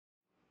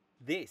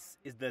This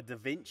is the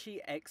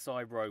Vinci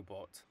Xi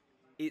robot.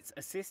 It's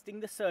assisting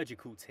the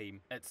surgical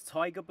team at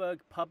Tygerberg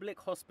Public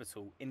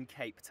Hospital in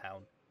Cape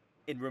Town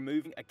in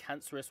removing a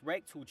cancerous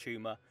rectal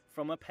tumour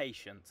from a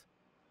patient.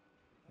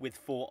 With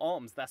 4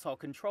 arms that are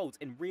controlled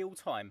in real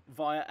time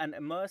via an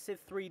immersive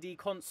 3D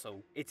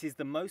console, it is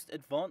the most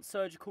advanced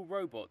surgical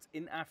robot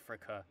in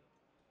Africa.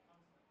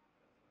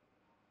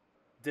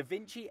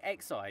 Vinci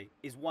Xi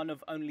is one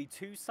of only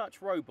 2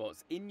 such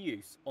robots in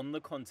use on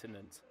the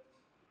continent.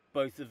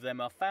 Both of them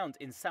are found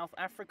in South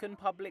African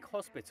public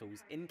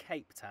hospitals in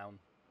Cape Town.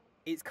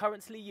 It's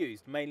currently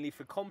used mainly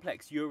for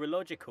complex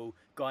urological,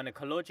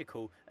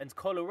 gynecological and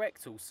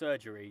colorectal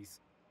surgeries.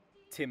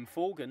 Tim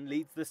Forgan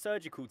leads the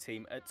surgical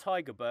team at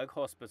Tygerberg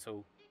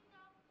Hospital.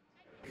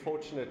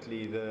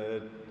 Fortunately,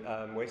 the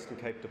Western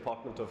Cape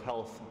Department of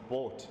Health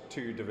bought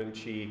 2 Da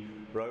Vinci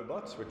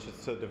robots, which is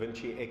the Da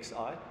Vinci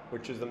Xi,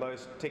 which is the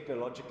most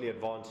technologically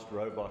advanced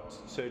robot,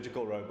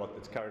 surgical robot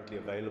that's currently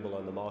available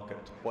on the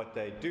market. What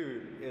they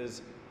do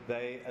is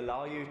they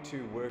allow you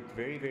to work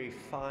very, very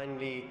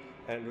finely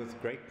and with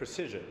great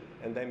precision,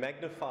 and they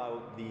magnify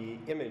the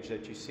image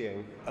that you're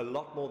seeing a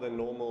lot more than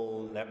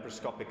normal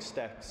laparoscopic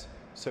stats,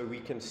 so we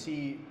can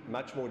see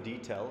much more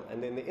detail,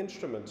 and then the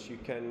instruments you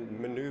can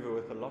maneuver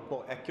with a lot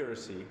more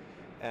accuracy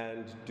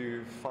and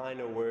do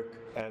finer work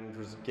and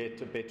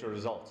get a better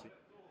result.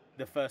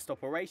 The first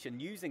operation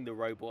using the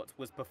robot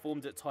was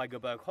performed at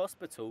Tygerberg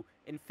Hospital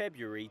in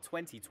February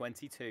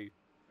 2022.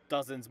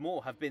 Dozens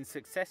more have been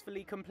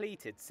successfully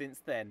completed since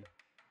then.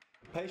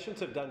 Patients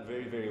have done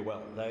very, very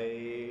well.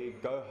 They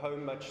go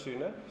home much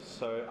sooner,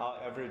 so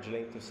our average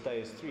length of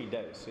stay is 3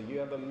 days. So you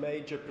have a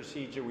major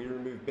procedure, we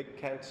remove big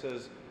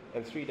cancers,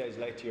 and 3 days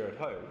later you're at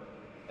home.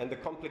 And the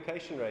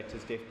complication rate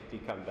has definitely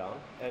come down.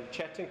 And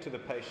chatting to the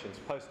patients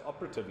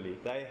post-operatively,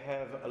 they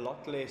have a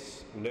lot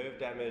less nerve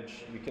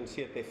damage. You can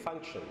see that their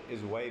function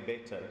is way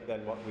better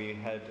than what we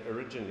had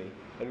originally.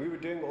 And we were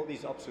doing all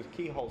these ops with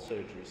keyhole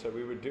surgery, so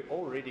we were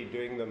already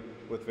doing them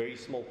with very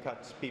small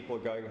cuts, people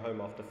going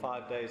home after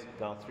 5 days,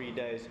 now 3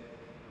 days.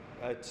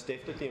 It's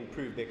definitely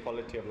improved their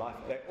quality of life.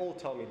 They all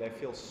tell me they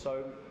feel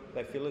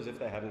as if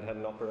they haven't had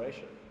an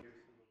operation.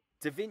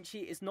 Vinci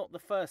is not the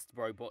first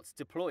robot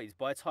deployed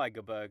by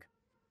Tygerberg.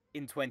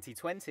 In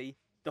 2020,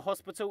 the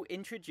hospital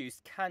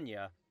introduced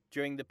Kanya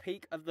during the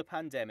peak of the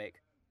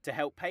pandemic to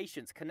help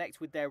patients connect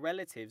with their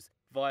relatives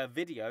via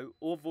video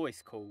or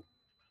voice call.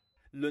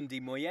 Lundi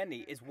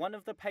Moyeni is one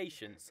of the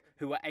patients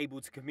who are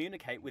able to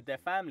communicate with their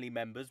family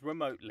members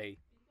remotely.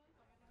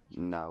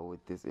 Now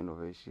with this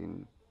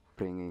innovation,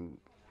 bringing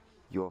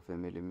your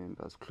family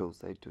members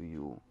closer to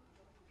you,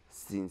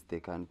 since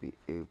they can't be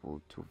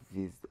able to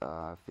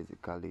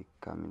physically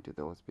come into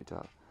the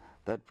hospital,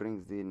 that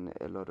brings in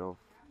a lot of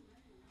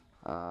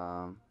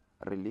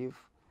relief,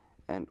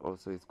 and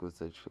also it's good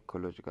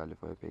psychologically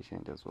for a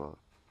patient as well.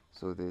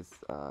 So this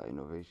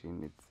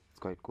innovation, it's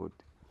quite good.